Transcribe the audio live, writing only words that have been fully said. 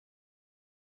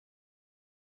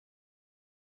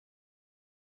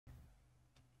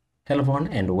Hello everyone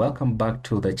and welcome back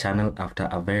to the channel after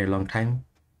a very long time.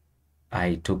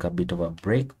 I took a bit of a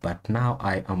break, but now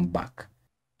I am back.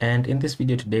 And in this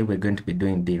video today, we're going to be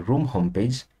doing the room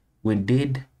homepage. We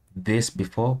did this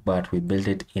before, but we built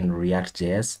it in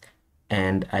React.js.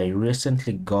 And I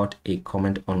recently got a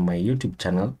comment on my YouTube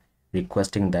channel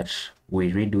requesting that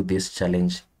we redo this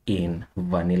challenge in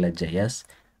vanilla.js.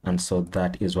 And so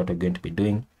that is what we're going to be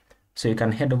doing. So you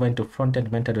can head over into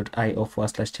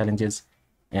frontendmentor.io/challenges.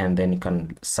 And then you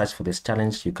can search for this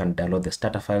challenge. You can download the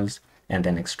starter files and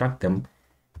then extract them.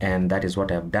 And that is what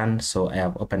I have done. So I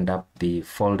have opened up the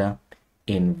folder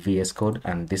in VS Code,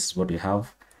 and this is what we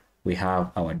have. We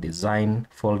have our design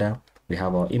folder, we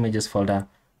have our images folder,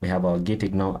 we have our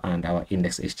gitignore and our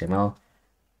index.html.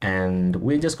 And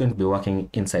we're just going to be working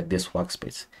inside this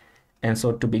workspace. And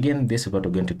so to begin, this is what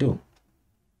we're going to do.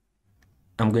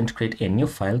 I'm going to create a new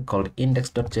file called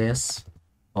index.js,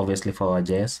 obviously for our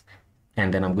JS.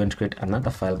 And then I'm going to create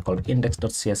another file called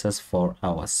index.css for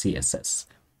our CSS.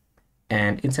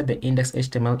 And inside the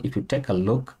index.html, if you take a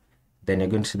look, then you're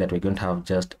going to see that we're going to have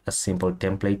just a simple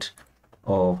template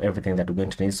of everything that we're going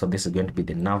to need. So this is going to be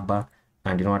the navbar.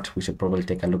 And you know what? We should probably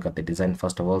take a look at the design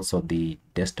first of all. So the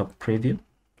desktop preview.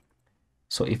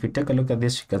 So if you take a look at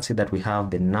this, you can see that we have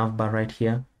the navbar right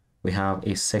here. We have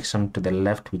a section to the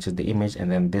left, which is the image,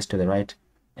 and then this to the right,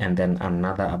 and then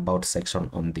another about section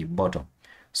on the bottom.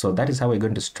 So that is how we're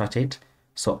going to structure it.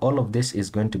 So all of this is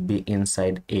going to be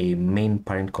inside a main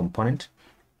parent component.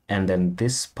 And then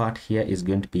this part here is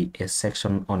going to be a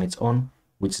section on its own,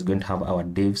 which is going to have our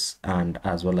divs and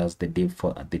as well as the div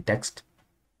for the text.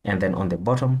 And then on the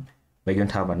bottom, we're going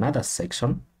to have another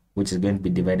section, which is going to be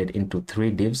divided into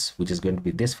 3 divs, which is going to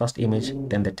be this first image,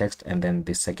 then the text, and then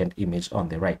the second image on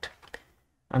the right.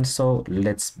 And so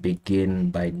let's begin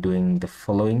by doing the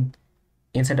following.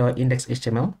 Inside our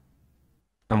index.html,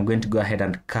 I'm going to go ahead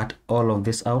and cut all of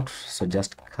this out. So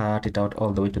just cut it out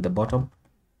all the way to the bottom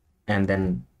and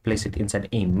then place it inside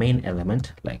a main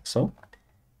element like so.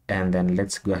 And then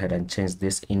let's go ahead and change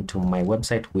this into my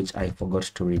website, which I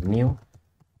forgot to renew.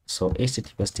 So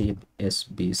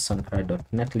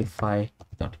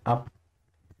tsbsankara.netlify.app,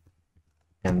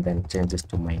 and then change this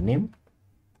to my name.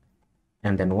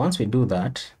 And then once we do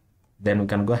that, then we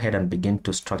can go ahead and begin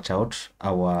to structure out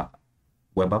our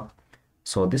web app.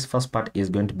 So this first part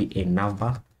is going to be a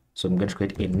navbar. So I'm going to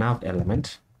create a nav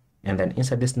element, and then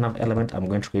inside this nav element, I'm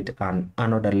going to create an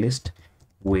unordered list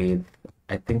with,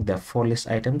 I think there are 4 list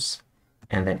items.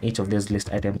 And then each of these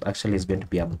list items actually is going to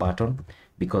be a button,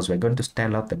 because we're going to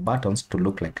style out the buttons to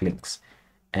look like links.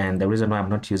 And the reason why I'm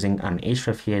not using an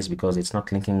href here is because it's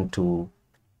not linking to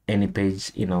any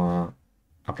page in our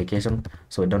application.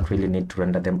 So we don't really need to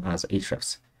render them as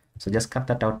hrefs. So just cut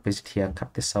that out, paste it here,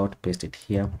 cut this out, paste it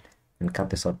here, and cut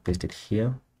this out, paste it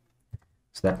here.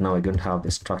 So that now we're going to have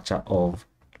the structure of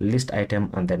list item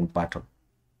and then button.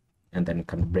 And then you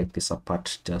can break this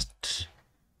apart just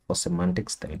for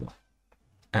semantics. There you go.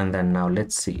 And then now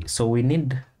let's see. So we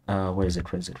need where is it?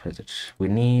 We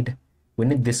need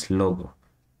this logo.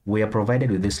 We are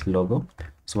provided with this logo.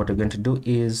 So what we're going to do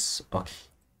is, okay,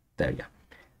 there you go.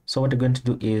 So what we're going to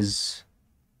do is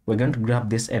we're going to grab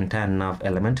this entire nav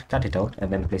element, cut it out,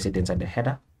 and then place it inside the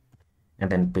header, and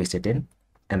then paste it in.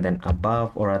 And then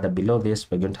above, or rather below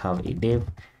this, we're going to have a div,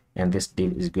 and this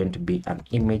div is going to be an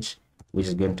image, which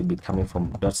is going to be coming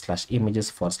from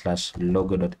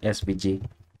 /images/logo.svg.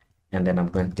 And then I'm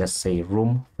going to just say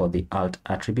room for the alt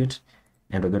attribute,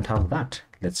 and we're going to have that.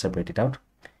 Let's separate it out.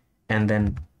 And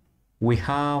then we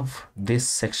have this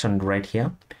section right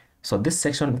here. So this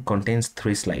section contains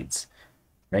 3 slides,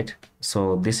 right?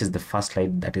 So this is the first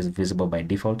slide that is visible by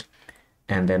default.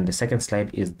 And then the second slide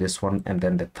is this one. And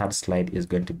then the third slide is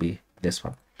going to be this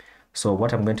one. So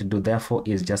what I'm going to do therefore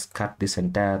is just cut this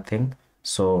entire thing.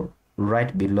 So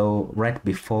right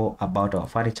before about our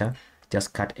furniture,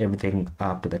 just cut everything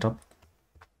up to the top.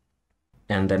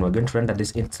 And then we're going to render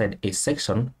this inside a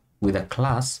section with a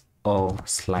class of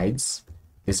slides.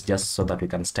 This is just so that we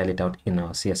can style it out in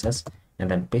our CSS,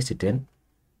 and then paste it in.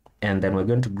 And then we're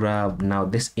going to grab now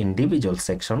this individual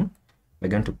section. We're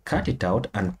going to cut it out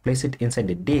and place it inside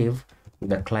the div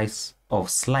with a class of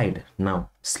slide. Now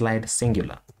slide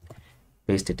singular.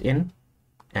 Paste it in.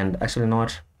 And actually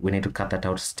not, we need to cut that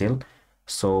out still.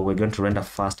 So we're going to render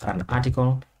first an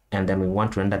article, and then we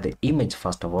want to render the image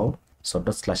first of all. So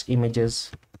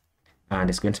 /images, and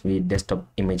it's going to be desktop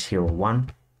image hero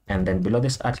 1. And then below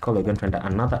this article, we're going to render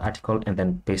another article and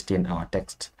then paste in our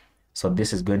text. So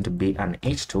this is going to be an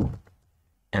h2,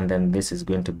 and then this is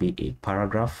going to be a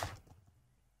paragraph,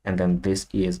 and then this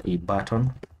is a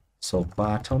button. So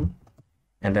button,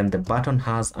 and then the button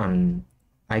has an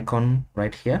icon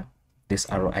right here, this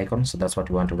arrow icon. So that's what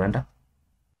we want to render.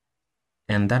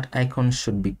 And that icon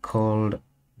should be called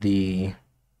the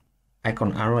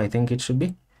icon arrow, I think it should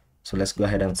be. So let's go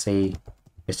ahead and say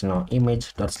paste in our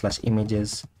image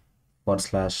 /images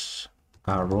 /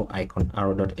 arrow icon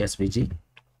arrow.svg.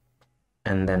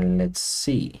 And then let's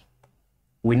see.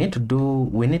 We need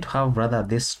to have rather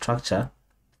this structure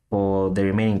for the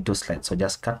remaining 2 slides. So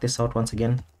just cut this out once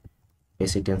again,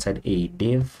 paste it inside a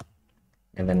div,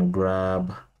 and then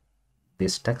grab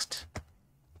this text,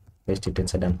 paste it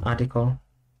inside an article,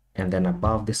 and then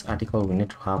above this article we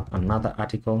need to have another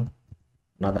article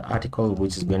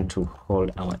which is going to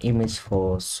hold our image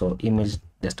so image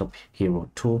desktop hero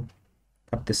 2.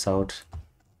 Cut this out,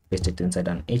 paste it inside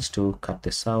an h2, cut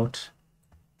this out,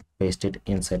 paste it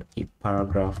inside a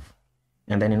paragraph.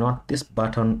 And then you know what, this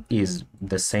button is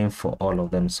the same for all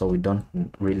of them, so we don't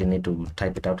really need to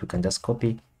type it out. We can just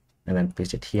copy and then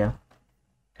paste it here,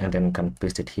 and then we can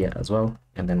paste it here as well,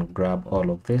 and then grab all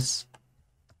of this,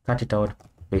 cut it out,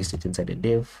 paste it inside a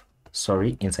div,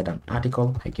 inside an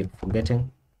article, I keep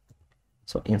forgetting.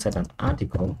 So inside an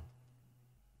article,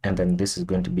 and then this is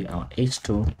going to be our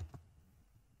h2.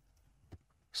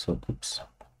 So oops,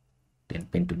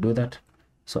 didn't mean to do that.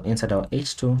 So inside our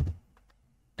h2,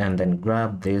 and then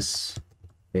grab this,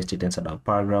 paste it inside our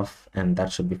paragraph, and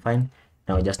that should be fine.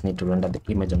 Now we just need to render the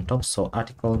image on top. So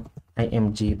article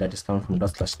img, that is coming from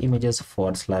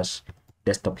 /images /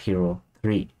 desktop hero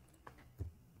 3.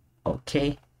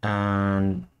 Okay,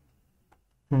 and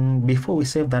before we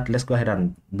save that, let's go ahead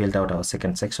and build out our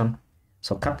second section.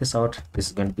 So cut this out. This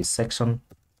is going to be section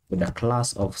with a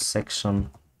class of section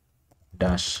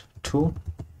 -2,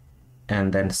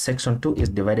 and then section 2 is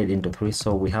divided into 3.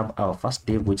 So we have our first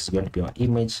div, which is going to be our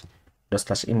image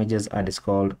 /images, and it's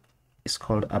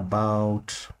called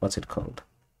about, what's it called,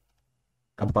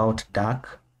 about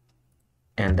dark.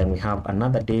 And then we have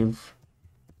another div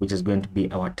which is going to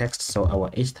be our text. So our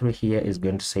h3 here is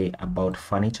going to say about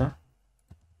furniture,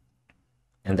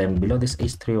 and then below this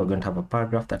h3 we're going to have a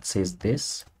paragraph that says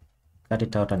this. Cut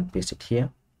it out and paste it here.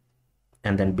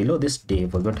 And then below this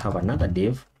div we're going to have another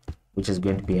div which is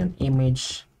going to be an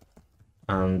image,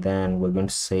 and then we're going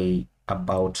to say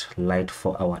about light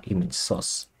for our image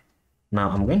source. Now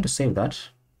I'm going to save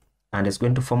that, and it's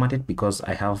going to format it because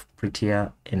I have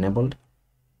prettier enabled.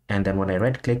 And then when I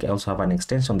right click, I also have an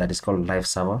extension that is called live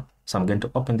server. So I'm going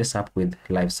to open this up with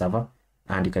live server,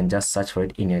 and you can just search for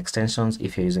it in your extensions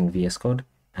if you're using VS Code,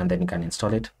 and then you can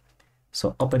install it.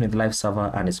 So open with live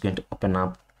server, and it's going to open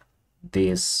up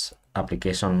this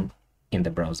application in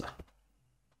the browser.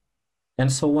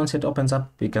 And so once it opens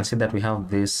up, you can see that we have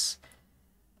this,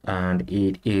 and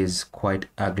it is quite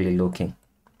ugly looking.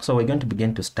 So we're going to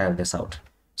begin to style this out.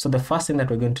 So the first thing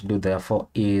that we're going to do therefore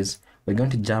is we're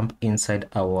going to jump inside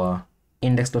our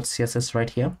index.css right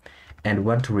here, and we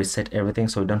want to reset everything.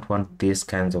 So we don't want these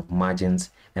kinds of margins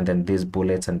and then these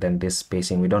bullets and then this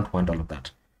spacing. We don't want all of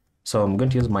that. So I'm going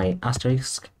to use my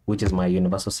asterisk, which is my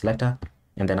universal selector,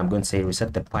 and then I'm going to say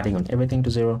reset the padding on everything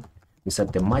to 0,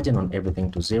 reset the margin on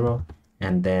everything to 0,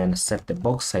 and then set the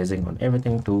box sizing on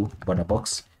everything to border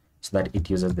box so that it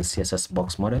uses the CSS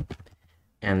box model.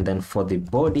 And then for the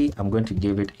body, I'm going to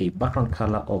give it a background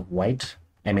color of white.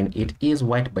 I mean, it is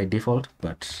white by default,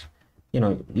 but you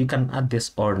know, you can add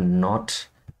this or not.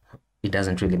 It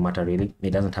doesn't really matter really.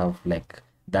 It doesn't have like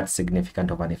that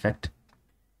significant of an effect.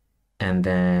 And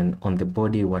then on the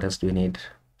body, what else do we need?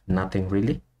 Nothing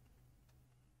really.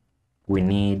 We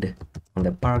need, on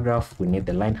the paragraph, we need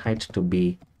the line height to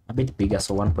be a bit bigger,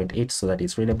 so 1.8, so that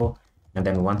it's readable. And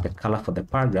then we want the color for the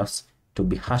paragraphs to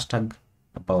be hashtag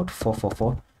about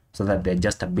 444, so that they're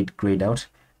just a bit grayed out.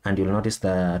 And you'll notice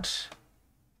that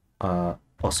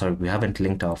oh sorry, we haven't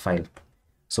linked our file,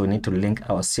 so we need to link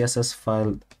our CSS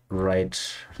file right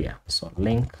here. So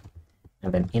link,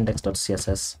 and then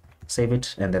index.css, save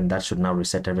it, and then that should now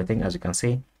reset everything. As you can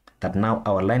see that now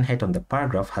our line height on the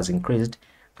paragraph has increased,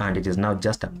 and it is now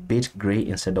just a bit gray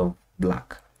instead of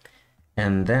black.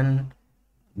 And then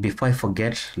before I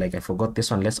forget, like I forgot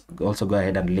this one, let's also go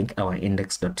ahead and link our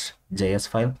index.js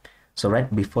file. So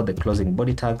right before the closing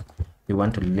body tag, we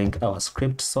want to link our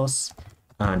script source,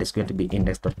 and it's going to be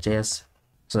index.js,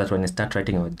 so that when we start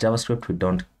writing our JavaScript, we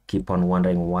don't keep on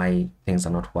wondering why things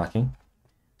are not working.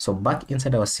 So back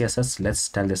inside our CSS, let's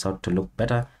style this out to look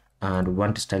better, and we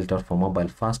want to style it out for mobile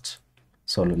first.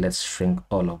 So let's shrink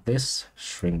all of this,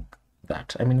 shrink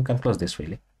that. I mean, we can close this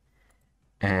really.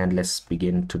 And let's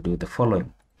begin to do the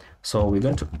following. So we're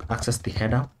going to access the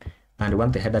header, and we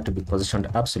want the header to be positioned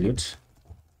absolute,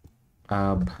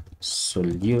 so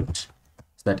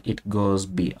that it goes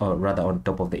or rather on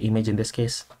top of the image in this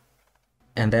case.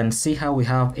 And then see how we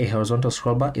have a horizontal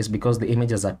scroll bar is because the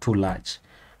images are too large.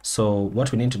 So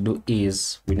what we need to do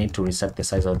is we need to reset the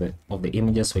size of the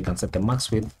images, so we can set the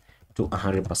max width to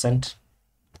 100%,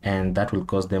 and that will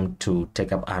cause them to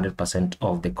take up 100%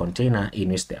 of the container in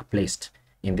which they are placed.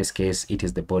 In this case, it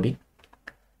is the body.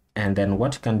 And then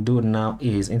what you can do now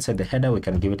is inside the header, we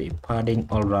can give it a padding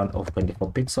all around of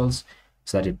 24 pixels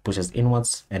so that it pushes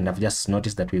inwards. And I've just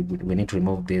noticed that we need to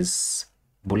remove these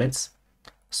bullets.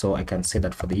 So I can say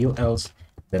that for the ULs,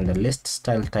 then the list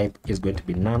style type is going to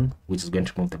be none, which is going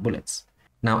to remove the bullets.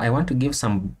 Now I want to give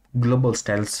some global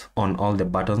styles on all the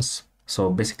buttons. So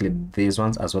basically these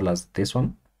ones as well as this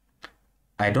one.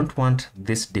 I don't want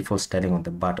this default styling on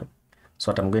the button.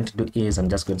 So what I'm going to do is I'm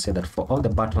just going to say that for all the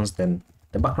buttons, then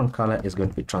the background color is going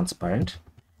to be transparent.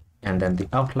 And then the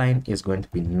outline is going to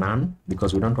be none,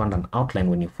 because we don't want an outline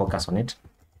when you focus on it.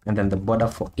 And then the border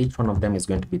for each one of them is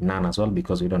going to be none as well,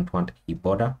 because we don't want a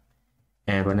border.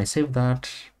 And when I save that,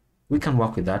 we can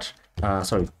work with that.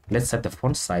 Let's set the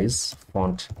font size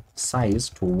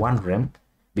to 1 rem,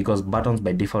 because buttons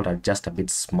by default are just a bit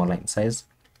smaller in size.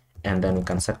 And then we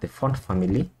can set the font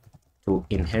family to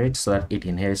inherit, so that it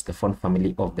inherits the font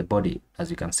family of the body, as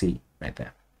you can see right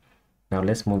there. Now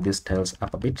let's move these styles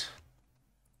up a bit,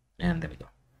 and there we go.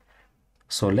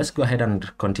 So let's go ahead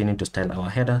and continue to style our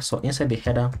header. So inside the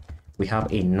header, we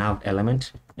have a nav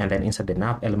element, and then inside the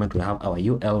nav element, we have our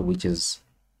UL, which is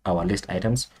our list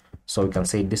items. So we can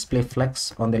say display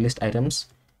flex on the list items,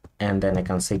 and then I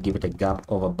can say give it a gap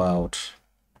of about,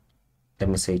 let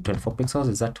me say 24 pixels.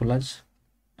 Is that too large?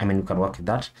 I mean, we can work with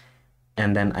that.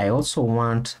 And then I also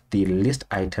want the list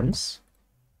items,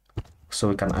 so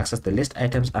we can access the list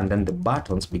items and then the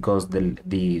buttons, because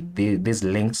these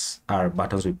links are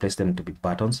buttons. We place them to be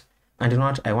buttons. And you know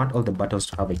what? I want all the buttons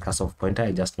to have a cursor of pointer.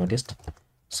 I just noticed.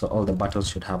 So all the buttons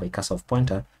should have a cursor of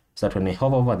pointer, so that when I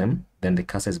hover over them, then the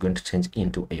cursor is going to change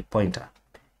into a pointer.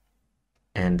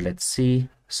 And let's see.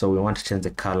 So we want to change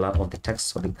the color of the text.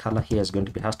 So the color here is going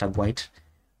to be #white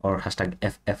or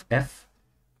 #FFF.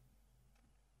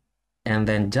 And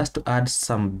then just to add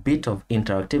some bit of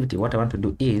interactivity, what I want to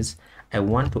do is I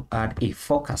want to add a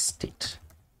focus state.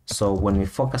 So when we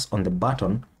focus on the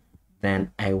button,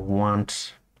 then I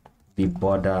want the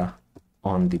border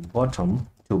on the bottom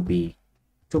to be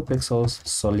 2 pixels,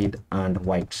 solid and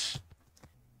white.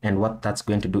 And what that's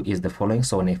going to do is the following.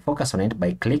 So when I focus on it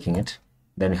by clicking it,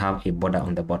 then we have a border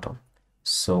on the bottom.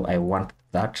 So I want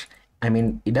that. I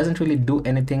mean, it doesn't really do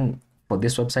anything for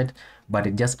this website, but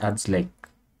it just adds like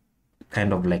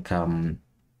kind of like an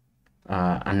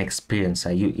experience.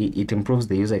 It improves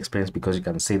the user experience, because you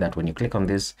can see that when you click on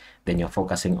this, then you're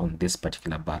focusing on this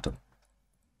particular button.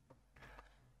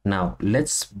 Now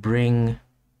let's bring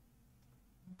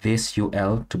this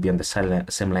UL to be on the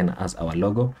same line as our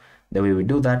logo. The way we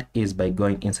do that is by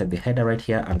going inside the header right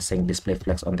here and saying display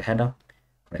flex on the header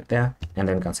right there, and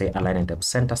then we can say align item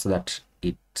center so that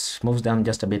it moves down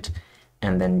just a bit,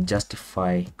 and then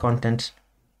justify content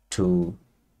to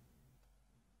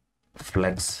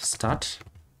flex start,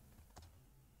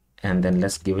 and then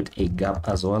let's give it a gap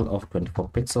as well of 24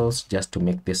 pixels just to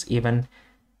make this even.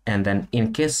 And then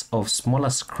in case of smaller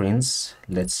screens,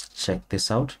 let's check this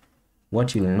out.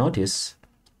 What you'll notice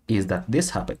is that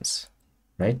this happens,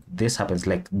 right? This happens,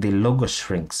 like the logo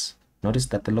shrinks. Notice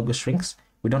that the logo shrinks.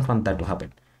 We don't want that to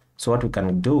happen. So what we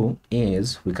can do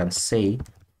is we can say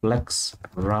flex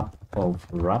wrap of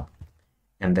wrap,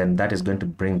 and then that is going to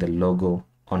bring the logo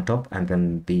on top and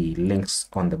then the links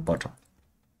on the bottom.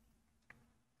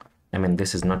 I mean,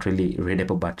 this is not really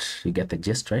readable, but you get the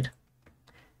gist, right?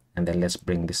 And then let's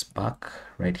bring this back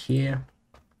right here.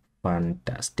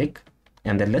 Fantastic.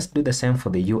 And then let's do the same for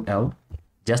the UL.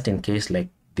 Just in case like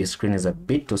the screen is a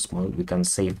bit too small, we can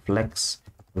say flex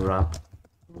wrap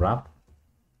wrap.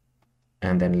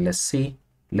 And then let's see,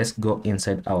 let's go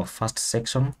inside our first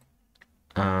section,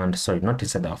 and sorry, not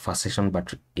inside our first section,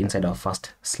 but inside our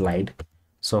first slide.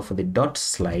 So for the dot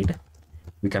slide,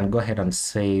 we can go ahead and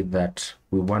say that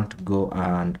we want to go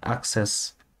and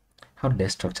access, how did I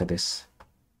structure this?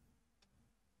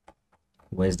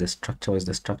 Where's the structure? Where's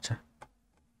the structure?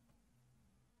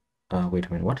 Wait a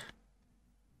minute, what?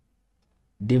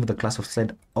 Div the class of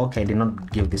slide. Okay, I did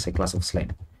not give this a class of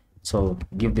slide. So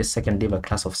give this second div a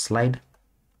class of slide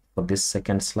for this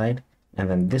second slide, and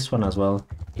then this one as well,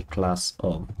 a class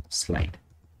of slide.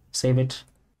 Save it.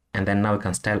 And then now we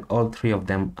can style all three of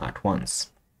them at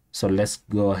once. So let's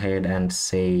go ahead and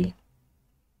say,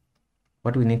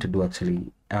 what do we need to do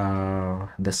actually?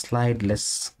 The slide,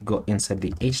 let's go inside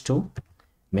the H2,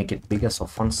 make it bigger. So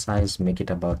font size, make it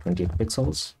about 28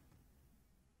 pixels.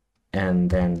 And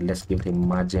then let's give it a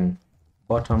margin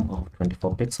bottom of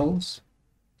 24 pixels.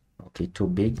 Okay, too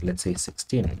big, let's say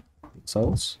 16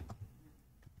 pixels.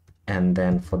 And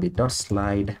then for the dot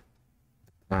slide,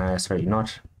 sorry,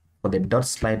 not for the dot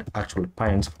slide actual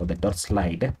parents, for the dot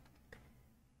slide,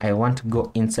 I want to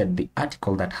go inside the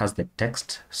article that has the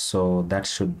text. So that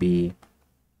should be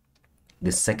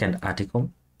the second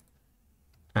article.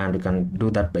 And we can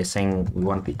do that by saying we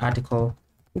want the article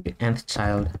with the nth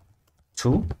child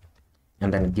 2,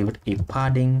 and then give it a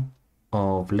padding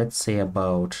of, let's say,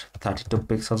 about 32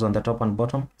 pixels on the top and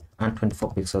bottom and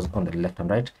 24 pixels on the left and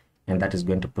right. And that is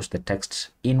going to push the text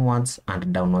inwards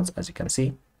and downwards, as you can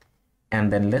see.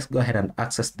 And then let's go ahead and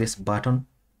access this button.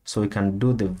 So we can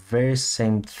do the very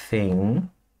same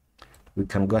thing. We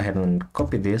can go ahead and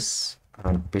copy this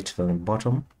and paste it on the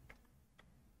bottom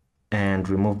and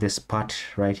remove this part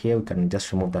right here. We can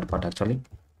just remove that part actually.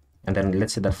 And then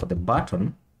let's say that for the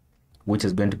button, which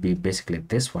is going to be basically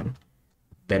this one,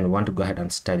 then we want to go ahead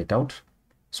and style it out.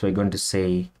 So we're going to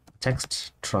say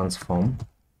text transform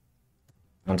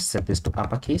and set this to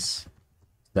uppercase,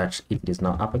 that it is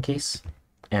now uppercase.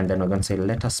 And then we're going to say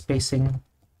letter spacing.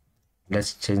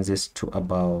 Let's change this to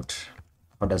about,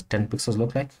 how does 10 pixels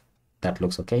look like? That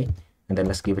looks okay. And then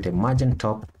let's give it a margin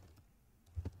top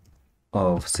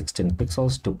of 16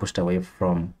 pixels to push away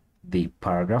from the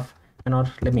paragraph. And now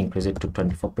let me increase it to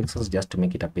 24 pixels just to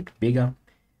make it a bit bigger.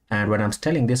 And when I'm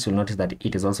styling this, you'll notice that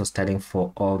it is also styling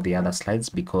for all the other slides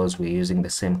because we're using the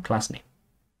same class name.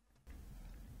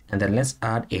 And then let's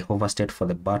add a hover state for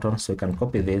the button. So you can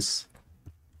copy this,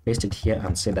 paste it here,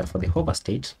 and say that for the hover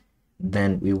state,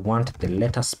 then we want the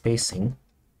letter spacing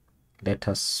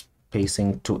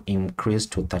to increase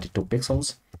to 32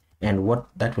 pixels. And what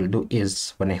that will do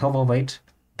is when I hover over it,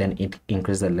 then it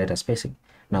increases the letter spacing.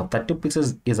 Now 32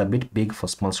 pixels is a bit big for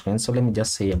small screens, so let me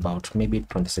just say about maybe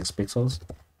 26 pixels,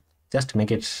 just to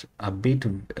make it a bit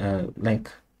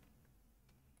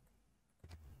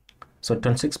so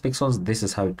 26 pixels, this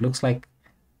is how it looks like.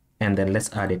 And then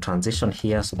let's add a transition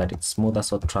here so that it's smoother.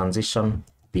 So transition,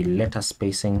 the letter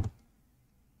spacing,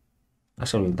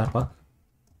 actually will that work?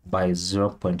 By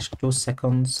 0.2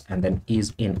 seconds, and then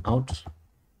ease in out.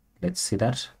 Let's see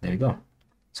that, there we go.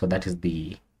 So that is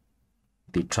the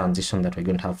transition that we're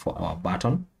going to have for our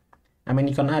button. I mean,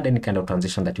 you can add any kind of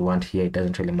transition that you want here, it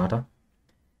doesn't really matter.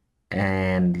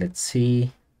 And let's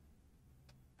see,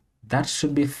 that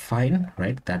should be fine,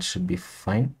 right? That should be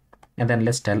fine. And then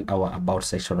let's tell our about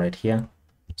section right here.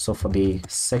 So for the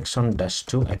section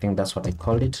 -2, I think that's what I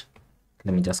called it.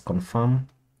 Let me just confirm.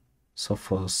 So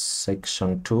for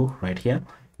section 2 right here,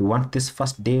 we want this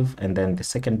first div, and then the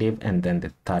second div, and then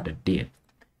the third div.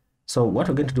 So what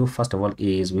we're going to do first of all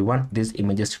is we want these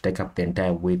images to take up the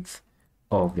entire width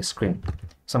of the screen.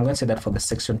 So I'm going to say that for the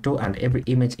section 2 and every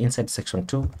image inside section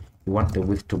 2, we want the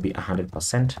width to be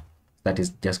 100%. That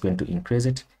is just going to increase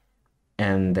it.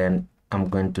 And then I'm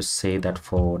going to say that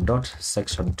for dot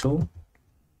section 2,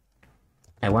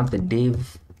 I want the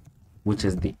div, which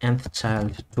is the nth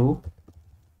child 2,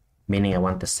 meaning I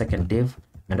want the second div,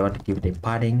 and I want to give it a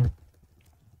padding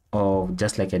of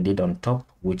just like I did on top,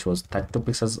 which was 32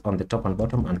 pixels on the top and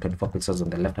bottom and 24 pixels on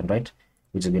the left and right,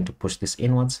 which is going to push this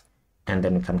inwards. And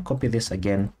then we can copy this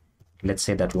again. Let's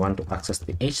say that we want to access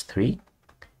the H3,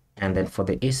 and then for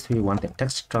the H3 we want the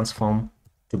text transform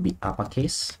to be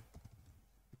uppercase,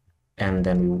 and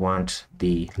then we want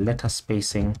the letter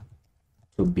spacing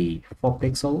to be 4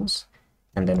 pixels,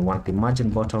 and then want the margin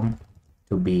bottom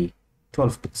to be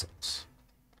 12 pixels.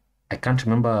 I can't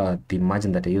remember the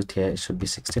margin that I used here. It should be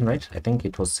 16, right? I think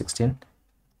it was 16.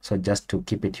 So just to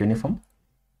keep it uniform,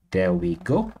 there we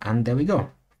go, and there we go.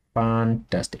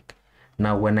 Fantastic.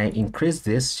 Now when I increase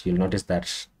this, you'll notice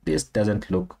that this doesn't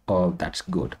look all that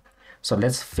good. So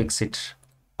let's fix it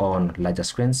on larger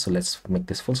screens. So let's make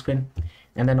this full screen,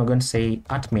 and then we're going to say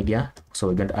at media. So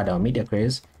we're going to add our media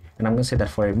queries, and I'm going to say that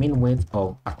for a mean width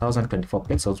of 1024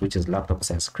 pixels, which is laptop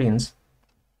size screens,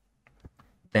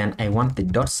 then I want the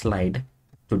dot slide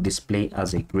to display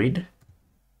as a grid,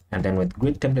 and then with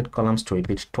grid template columns to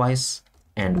repeat twice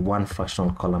and one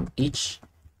fractional column each.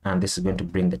 And this is going to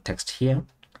bring the text here.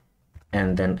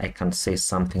 And then I can say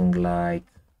something like,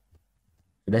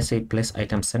 should I say place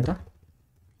item center?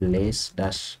 Place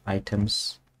dash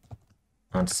items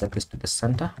and set this to the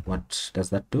center. What does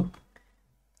that do?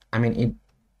 I mean,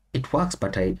 it works,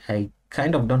 but I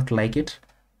kind of don't like it,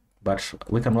 but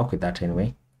we can work with that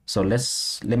anyway. So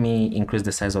let me increase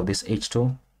the size of this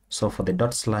H2. So for the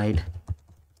dot slide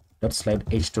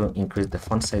H2, increase the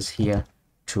font size here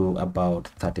to about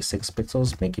 36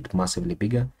 pixels, make it massively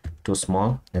bigger. Too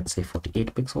small, let's say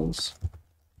 48 pixels.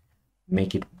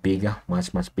 Make it bigger,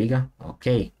 much bigger.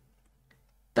 Okay,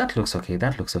 that looks okay,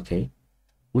 that looks okay.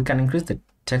 We can increase the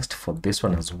text for this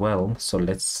one as well. So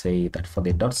let's say that for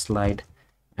the dot slide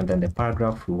and then the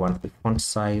paragraph, we want the font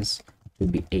size to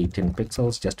be 18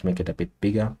 pixels just to make it a bit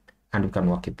bigger, and we can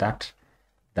work with that.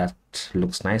 That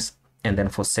looks nice. And then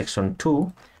for section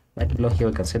 2, right below here,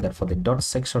 we can say that for the dot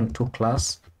section 2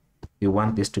 class, we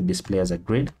want this to display as a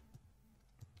grid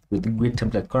with grid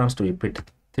template columns to repeat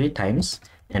 3 times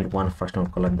and 1 fractional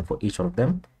column for each of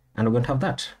them. And we're going to have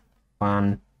that.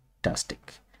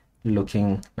 Fantastic.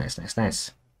 Looking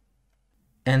nice.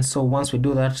 And so once we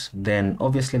do that, then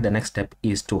obviously the next step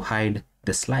is to hide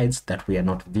the slides that we are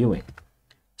not viewing.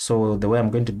 So the way I'm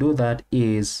going to do that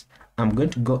is I'm going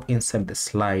to go inside the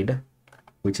slide,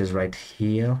 which is right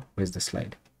here. Where's the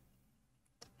slide?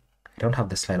 I don't have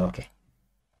the slide. Okay.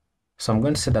 So I'm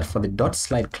going to say that for the dot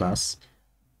slide class,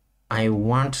 I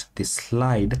want the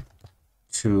slide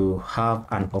to have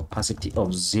an opacity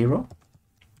of 0.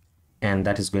 And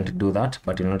that is going to do that.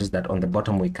 But you'll notice that on the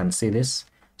bottom, we can see this.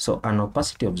 So an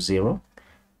opacity of 0.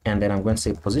 And then I'm going to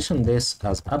say position this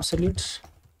as absolute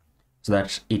so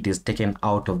that it is taken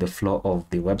out of the flow of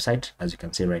the website, as you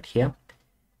can see right here.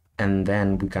 And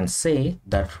then we can say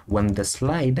that when the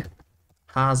slide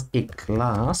has a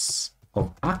class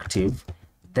of active,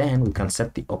 then we can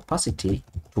set the opacity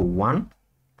to 1.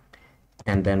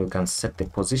 And then we can set the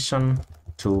position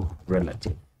to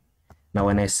relative. Now,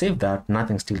 when I save that,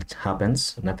 nothing still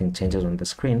happens, nothing changes on the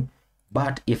screen.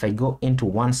 But if I go into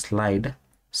one slide,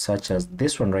 such as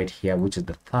this one right here, which is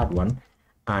the third one,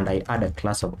 and I add a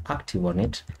class of active on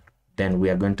it, then we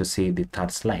are going to see the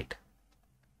third slide.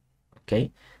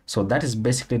 Okay, so that is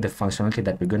basically the functionality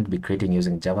that we're going to be creating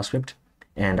using JavaScript.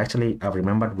 And actually, I've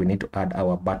remembered we need to add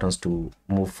our buttons to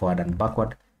move forward and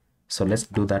backward. So let's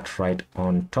do that right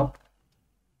on top,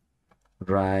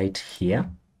 right here.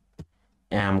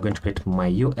 And I'm going to create my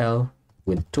UL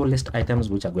with 2 list items,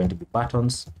 which are going to be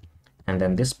buttons. And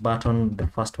then this button, the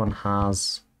first one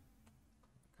has,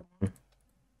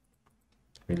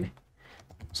 really.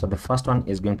 So the first one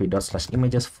is going to be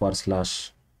 /images/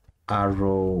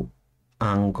 arrow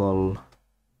angle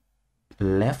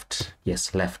left.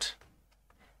 Yes, left.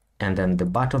 And then the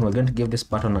button, we're going to give this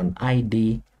button an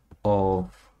ID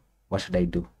of, what should I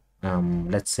do?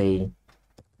 Let's say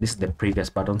this is the previous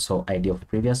button, so ID of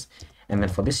previous. And then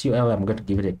for this UL, I'm going to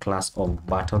give it a class of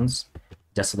buttons,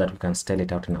 just so that we can style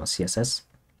it out in our CSS.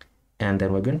 And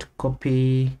then we're going to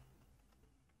copy,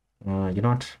 you know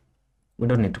what? We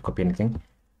don't need to copy anything.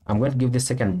 I'm going to give this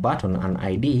second button an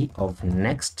ID of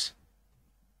next.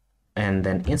 And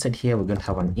then inside here, we're going to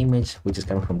have an image, which is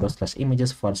coming from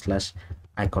 /images/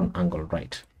 icon angle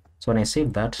right. So when I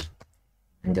save that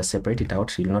and just separate it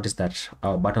out, you'll notice that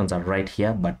our buttons are right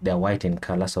here, but they're white in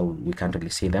color, so we can't really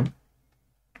see them.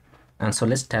 And so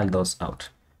let's style those out.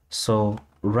 So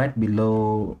right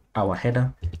below our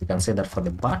header, you can say that for the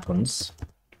buttons,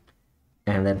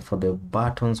 and then for the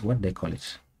buttons, what do they call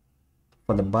it?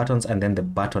 For the buttons and then the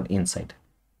button inside.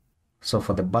 So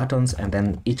for the buttons and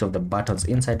then each of the buttons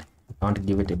inside, I want to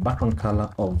give it a background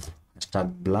color of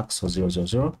 #black, so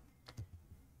 000.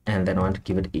 And then I want to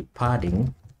give it a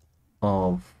padding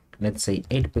of, let's say,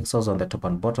 8 pixels on the top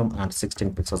and bottom and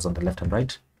 16 pixels on the left and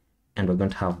right. And we're going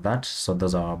to have that. So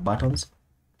those are our buttons.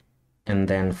 And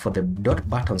then for the dot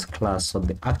buttons class, so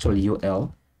the actual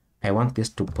UL, I want this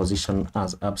to position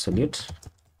as absolute,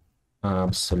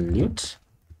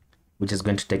 which is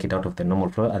going to take it out of the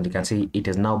normal flow. And you can see it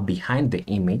is now behind the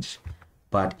image.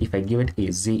 But if I give it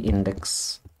a Z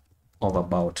index of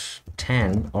about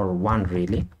 10 or 1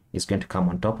 really, it's going to come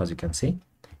on top, as you can see.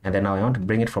 And then now I want to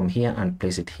bring it from here and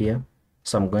place it here.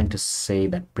 So I'm going to say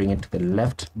that bring it to the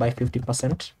left by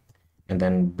 50% and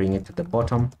then bring it to the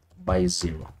bottom by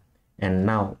 0. And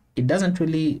now it doesn't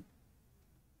really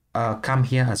come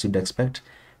here as you'd expect.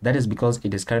 That is because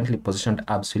it is currently positioned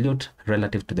absolute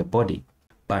relative to the body.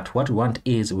 But what we want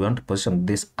is we want to position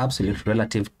this absolute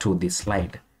relative to the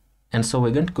slide. And so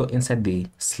we're going to go inside the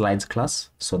slides class.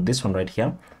 So this one right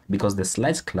here, because the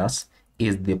slides class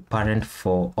is the parent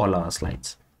for all our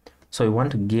slides. So we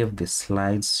want to give the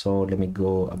slides. So let me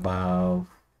go above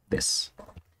this.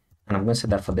 And I'm going to say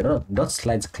that for the dot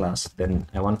slides class, then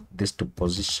I want this to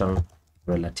position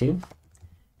relative.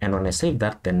 And when I save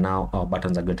that, then now our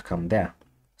buttons are going to come there.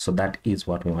 So that is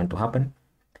what we want to happen.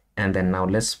 And then now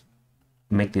let's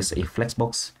make this a flex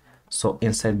box. So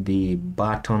inside the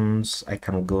buttons, I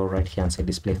can go right here and say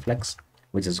display flex,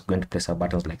 which is going to place our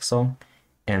buttons like so.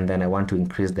 And then I want to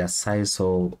increase their size.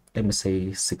 So let me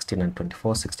say 16 and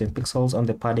 24, 16 pixels on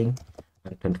the padding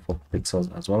and 24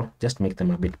 pixels as well. Just make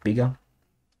them a bit bigger.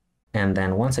 And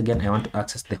then once again, I want to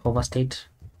access the hover state.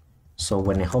 So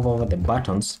when I hover over the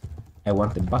buttons, I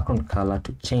want the background color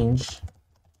to change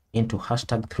into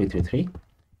hashtag 333,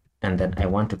 and then I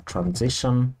want to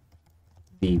transition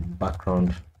the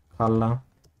background color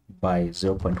by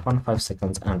 0.15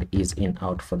 seconds and ease in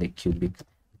out for the cubic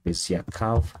Bezier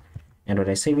curve. And when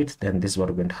I save it, then this is what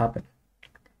is going to happen.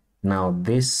 Now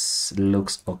this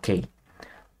looks okay.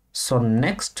 So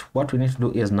next, what we need to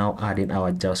do is now add in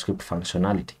our JavaScript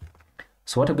functionality.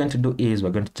 So what we're going to do is we're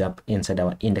going to jump inside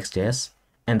our index.js,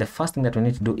 and the first thing that we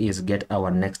need to do is get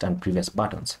our next and previous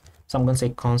buttons. So I'm going to say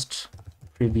const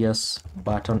previous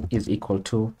button is equal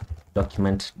to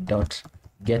document dot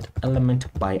get element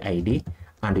by ID,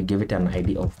 and we give it an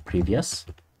ID of previous.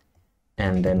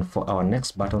 And then for our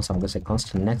next button, so I'm going to say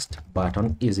const next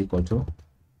button is equal to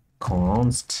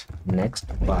const next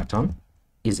button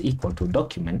is equal to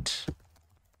document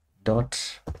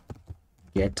dot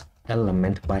get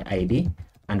element by ID,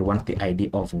 and want the ID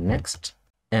of next.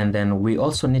 And then we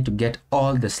also need to get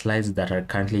all the slides that are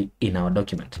currently in our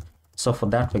document. So for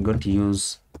that, we're going to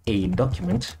use a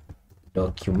document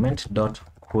dot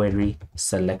query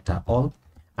selector all,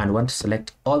 and want to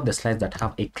select all the slides that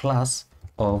have a class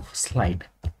of slide.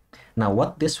 Now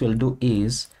what this will do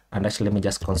is, and actually let me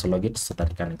just console log it so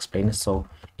that I can explain it. So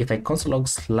if I console log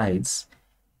slides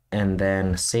and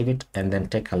then save it and then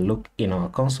take a look in our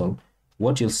console,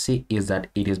 what you'll see is that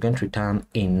it is going to return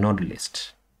a node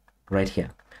list right here.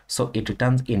 So it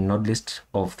returns a node list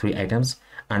of 3 items,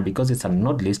 and because it's a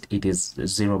node list, it is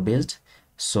 0 based,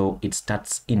 so it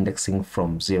starts indexing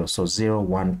from 0. So 0,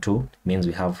 1, 2 means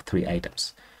we have 3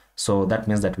 items. So that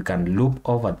means that we can loop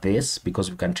over this,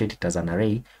 because we can treat it as an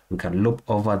array. We can loop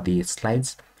over the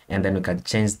slides, and then we can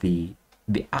change the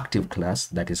active class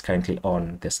that is currently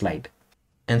on the slide.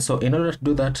 And so in order to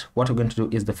do that, what we're going to do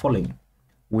is the following.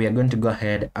 We are going to go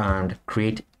ahead and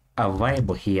create a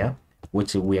variable here,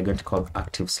 which we are going to call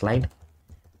active slide.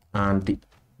 And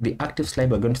the active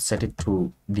slide, we're going to set it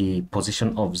to the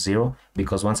position of 0,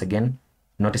 because once again,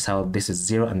 notice how this is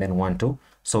 0 and then 1, 2.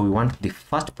 So we want the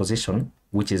first position,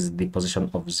 which is the position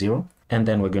of 0. And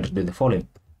then we're going to do the following.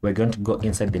 We're going to go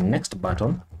inside the next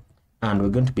button, and we're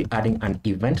going to be adding an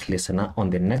event listener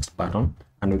on the next button,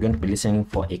 and we're going to be listening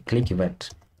for a click event.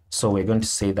 So we're going to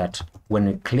say that when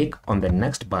we click on the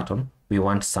next button, we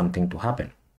want something to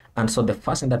happen. And so the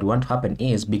first thing that we want to happen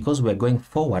is, because we're going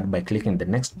forward by clicking the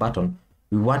next button,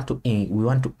 we want to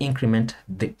increment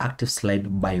the active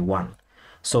slide by 1.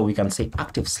 So we can say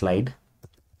active slide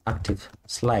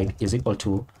is equal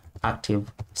to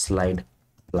active slide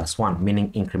plus 1,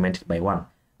 meaning incremented by 1.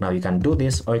 Now you can do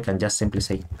this, or you can just simply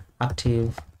say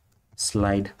active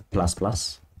slide plus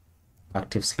plus,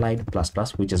 active slide plus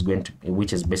plus, which is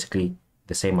basically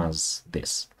the same as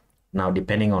this. Now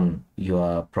depending on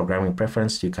your programming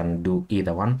preference, you can do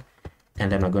either one.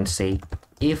 And then we're going to say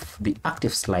if the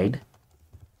active slide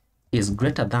is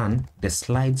greater than the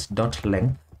slides dot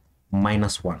length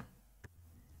minus 1,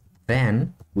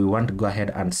 then we want to go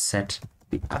ahead and set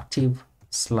the active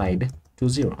slide to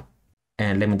 0.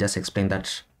 And let me just explain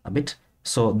that a bit.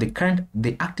 So the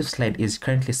active slide is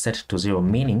currently set to 0,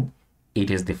 meaning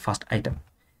it is the first item.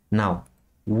 Now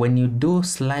when you do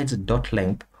slides dot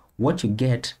length, what you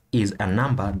get is a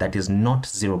number that is not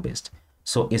 0 based.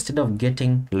 So instead of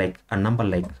getting like a number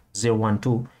like 0, 1,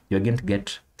 2, you're going to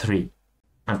get 3.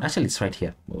 And actually it's right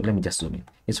here. Let me just zoom in.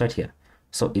 It's right here.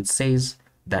 So it says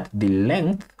that the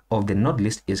length of the node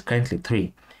list is currently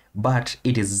 3, but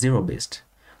it is 0 based.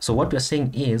 So what we're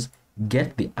saying is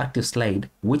get the active slide,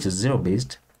 which is 0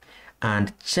 based,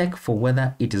 and check for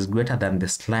whether it is greater than the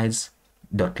slides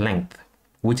dot length,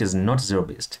 which is not 0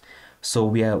 based. So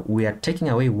we are taking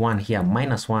away 1 here,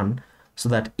 minus 1, so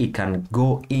that it can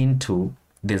go into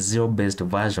the 0 based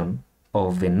version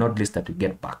of the node list that we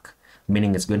get back,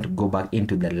 meaning it's going to go back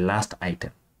into the last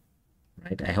item,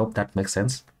 right? I hope that makes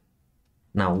sense.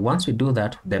 Now once we do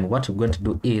that, then what we're going to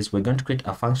do is we're going to create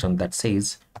a function that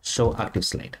says show active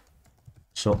slide,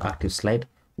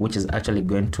 which is actually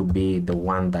going to be the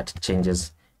one that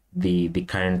changes the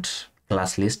current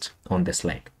class list on the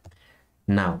slide.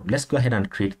 Now let's go ahead and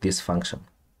create this function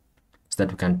so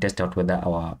that we can test out whether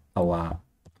our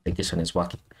application is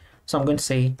working. So I'm going to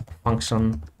say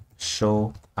function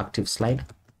show active slide,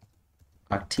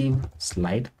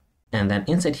 and then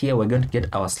inside here we're going to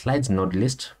get our slides node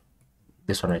list,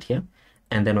 this one right here,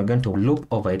 and then we're going to loop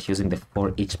over it using the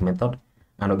for each method,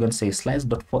 and we're going to say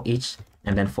slides.forEach,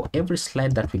 and then for every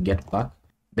slide that we get back,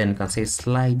 then you can say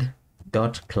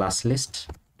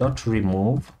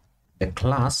slide.classList.remove the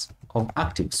class of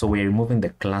active. So we're removing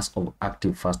the class of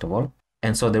active first of all.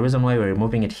 And so the reason why we're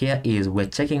removing it here is we're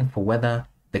checking for whether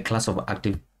the class of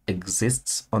active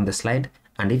exists on the slide,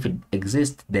 and if it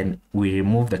exists, then we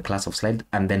remove the class of slide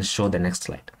and then show the next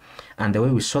slide. And the way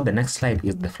we show the next slide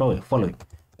is the following.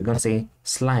 We're going to say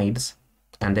slides,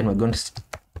 and then we're going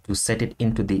to set it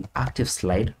into the active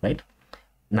slide, right?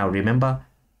 Now remember,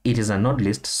 it is a node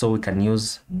list, so we can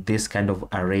use this kind of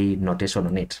array notation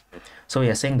on it. So we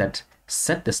are saying that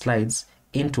set the slides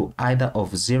into either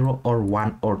of 0 or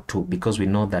 1 or 2, because we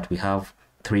know that we have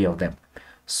 3 of them.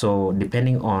 So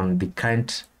depending on the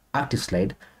current active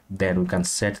slide, then we can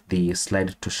set the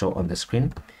slide to show on the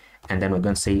screen. And then we're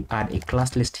going to say add a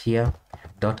class list here,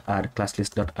 dot add class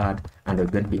list dot add, and we're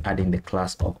going to be adding the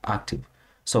class of active.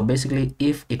 So basically,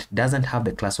 if it doesn't have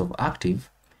the class of active,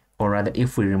 or rather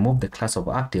if we remove the class of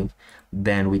active,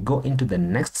 then we go into the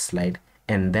next slide,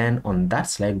 and then on that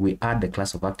slide we add the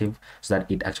class of active so that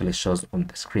it actually shows on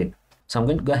the screen. So I'm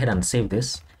going to go ahead and save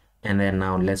this, and then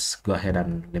now let's go ahead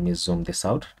and let me zoom this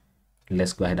out.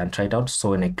 Let's go ahead and try it out.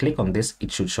 So when I click on this,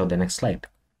 it should show the next slide,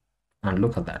 and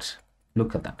look at that,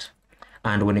 look at that.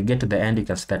 And when you get to the end, you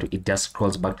can see that it just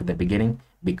scrolls back to the beginning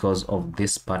because of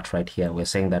this part right here. We're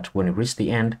saying that when you reach the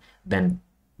end, then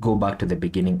go back to the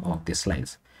beginning of the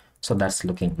slides. So that's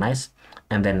looking nice.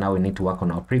 And then now we need to work on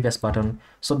our previous button.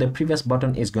 So the previous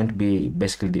button is going to be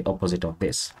basically the opposite of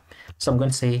this. So I'm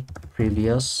going to say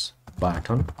previous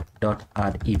button dot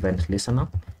add event listener.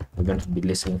 We're going to be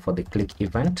listening for the click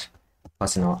event,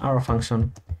 passing our arrow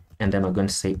function, and then we're going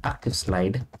to say active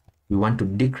slide. We want to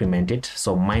decrement it,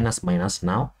 so minus minus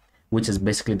now, which is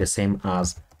basically the same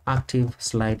as active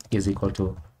slide is equal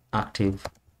to active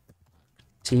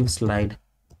slide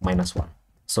minus 1.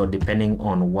 So depending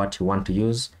on what you want to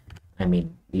use, I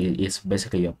mean, it's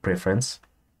basically your preference.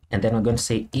 And then we're going to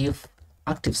say if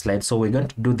active slide, so we're going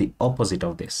to do the opposite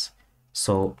of this.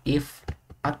 So if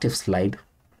active slide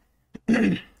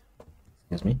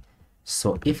excuse me,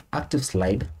 so if active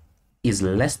slide is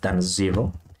less than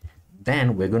 0,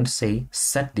 then we're going to say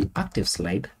set the active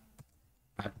slide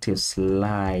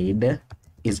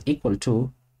is equal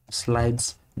to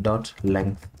slides dot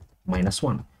length minus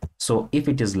 1. So if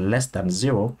it is less than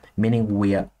 0, meaning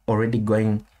we are already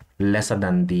going lesser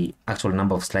than the actual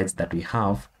number of slides that we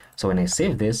have. So when I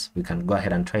save this, we can go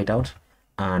ahead and try it out,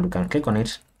 and we can click on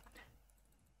it.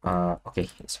 Okay,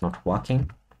 it's not working.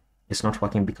 It's not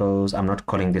working because I'm not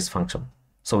calling this function.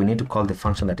 So we need to call the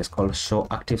function that is called show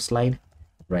active slide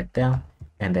right there.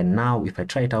 And then now if I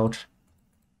try it out,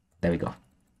 there we go.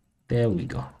 There we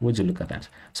go. Would you look at that?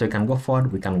 So we can go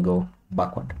forward, we can go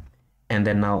backward. And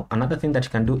then now another thing that you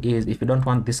can do is, if you don't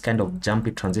want this kind of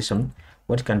jumpy transition,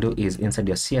 what you can do is inside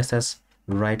your CSS,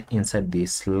 right inside the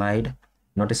slide,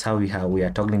 notice how we are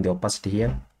toggling the opacity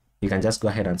here. You can just go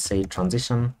ahead and say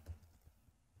transition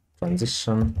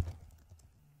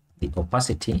the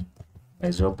opacity by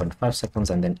 0.5 seconds,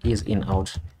 and then ease in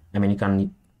out. I mean,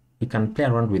 you can play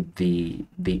around with the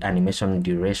animation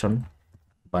duration,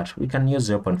 but we can use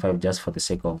 0.5 just for the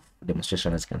sake of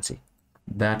demonstration. As you can see,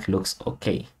 that looks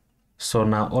okay. So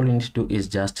now all you need to do is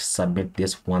just submit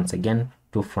this once again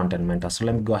to front-end mentor. So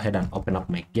let me go ahead and open up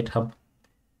my GitHub,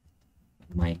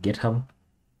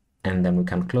 and then we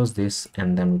can close this,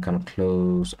 and then we can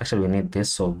close, actually we need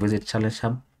this, so visit Challenge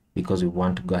Hub, because we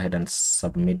want to go ahead and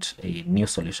submit a new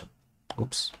solution.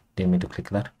 Oops, didn't mean to click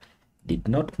that. Did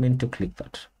not mean to click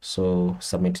that. So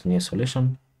submit new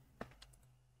solution,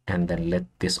 and then let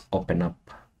this open up.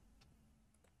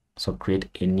 So create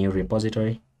a new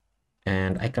repository,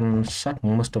 and I can shut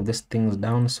most of these things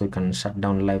down. So we can shut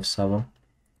down live server.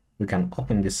 We can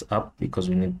open this up because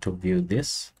we need to view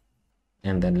this,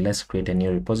 and then let's create a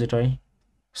new repository.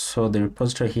 So the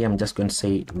repository here, I'm just going to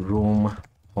say room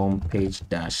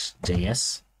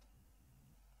homepage-js,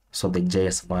 so the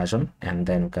JS version, and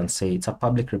then we can say it's a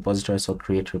public repository, so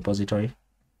create repository,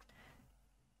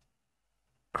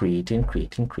 creating,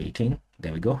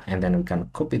 there we go. And then we can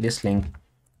copy this link,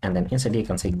 and then inside here you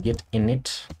can say git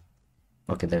init,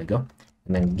 okay, there we go,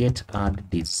 and then git add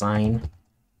design,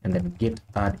 and then git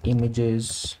add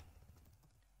images,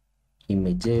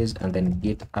 and then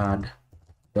git add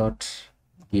dot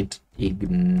git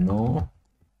ignore,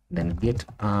 then git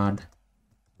add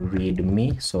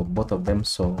readme, so both of them,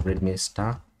 so readme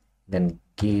star, then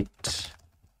git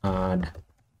add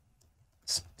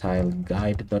style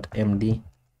guide.md,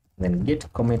 then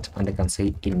git commit, and I can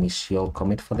say initial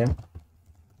commit for them,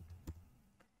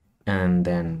 and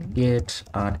then git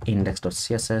add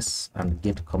index.css and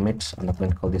git commit, and I'm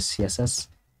going to call this css,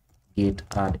 git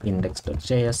add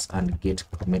index.js and git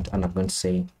commit, and I'm going to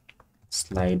say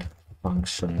slide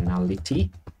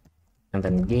functionality, and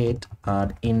then git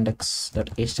add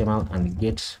index.html and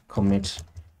git commit,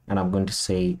 and I'm going to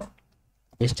say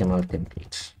HTML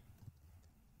template,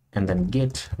 and then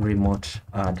git remote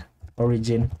add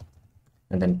origin,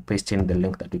 and then paste in the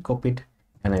link that we copied,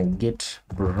 and then git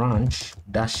branch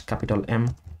dash capital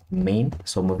M main,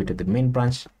 so move it to the main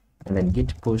branch, and then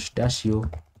git push dash u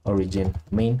origin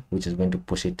main, which is going to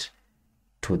push it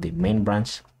to the main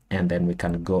branch. And then we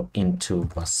can go into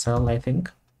Vercel. I think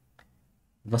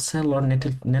Vercel or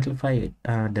Netlify,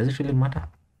 does it really matter?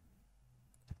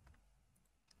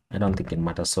 I don't think it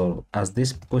matters. So as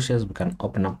this pushes, we can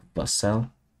open up Vercel,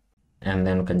 and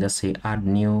then we can just say add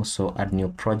new. So add new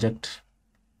project.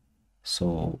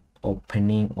 So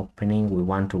opening, we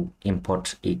want to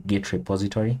import a Git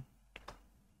repository.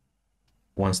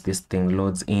 Once this thing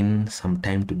loads in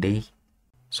sometime today.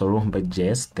 So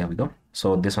room.js, there we go.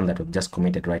 So this one that we've just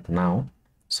committed right now.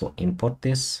 So import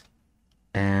this,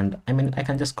 and I mean, I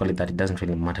can just call it that. It doesn't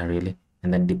really matter really.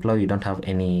 And then deploy, you don't have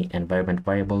any environment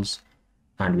variables,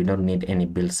 and we don't need any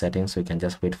build settings, so we can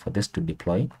just wait for this to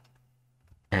deploy.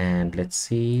 And let's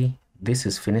see, this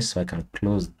is finished, so I can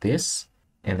close this,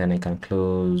 and then I can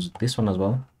close this one as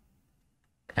well.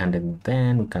 And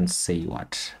then we can say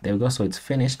what? There we go. So it's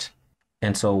finished.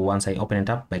 And so once I open it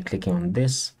up by clicking on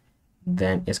this,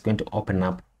 then it's going to open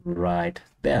up right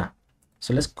there.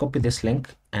 So let's copy this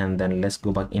link, and then let's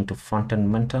go back into Frontend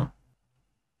Mentor,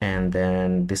 and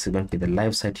then this is going to be the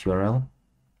live site URL,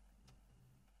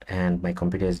 and my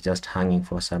computer is just hanging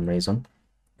for some reason.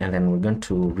 And then we're going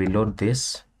to reload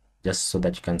this just so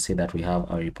that you can see that we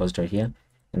have our repository here,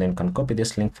 and then you can copy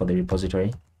this link for the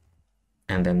repository,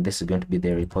 and then this is going to be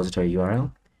the repository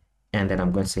URL. And then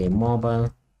I'm going to say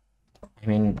mobile,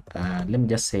 let me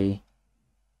just say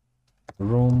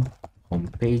room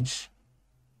homepage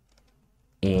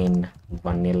in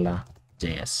vanilla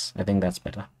JS. I think that's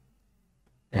better.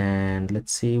 And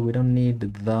let's see, we don't need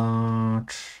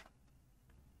that.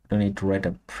 Don't need to write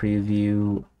a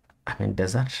preview.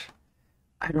 Does that?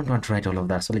 I don't want to write all of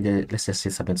that. So let's just say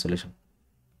submit solution,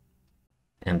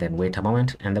 and then wait a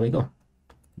moment, and there we go.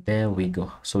 There we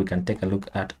go. So we can take a look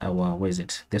at our, where is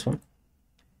it? This one.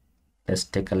 Let's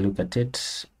take a look at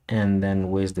it, and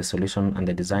then where's the solution and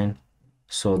the design?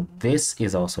 So this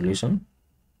is our solution,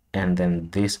 and then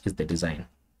this is the design.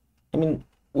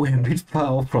 We're a bit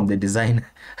far off from the design.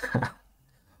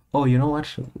 Oh, you know what?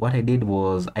 What I did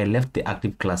was I left the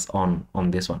active class on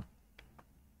this one.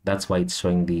 That's why it's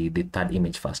showing the third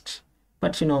image first.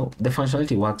 But the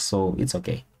functionality works, so it's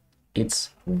okay. It's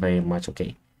very much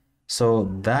okay. So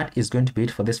that is going to be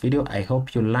it for this video. I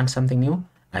hope you learned something new.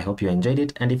 I hope you enjoyed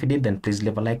it. And if you did, then please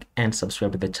leave a like and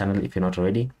subscribe to the channel if you're not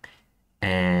already.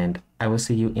 And I will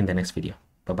see you in the next video.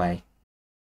 Bye-bye.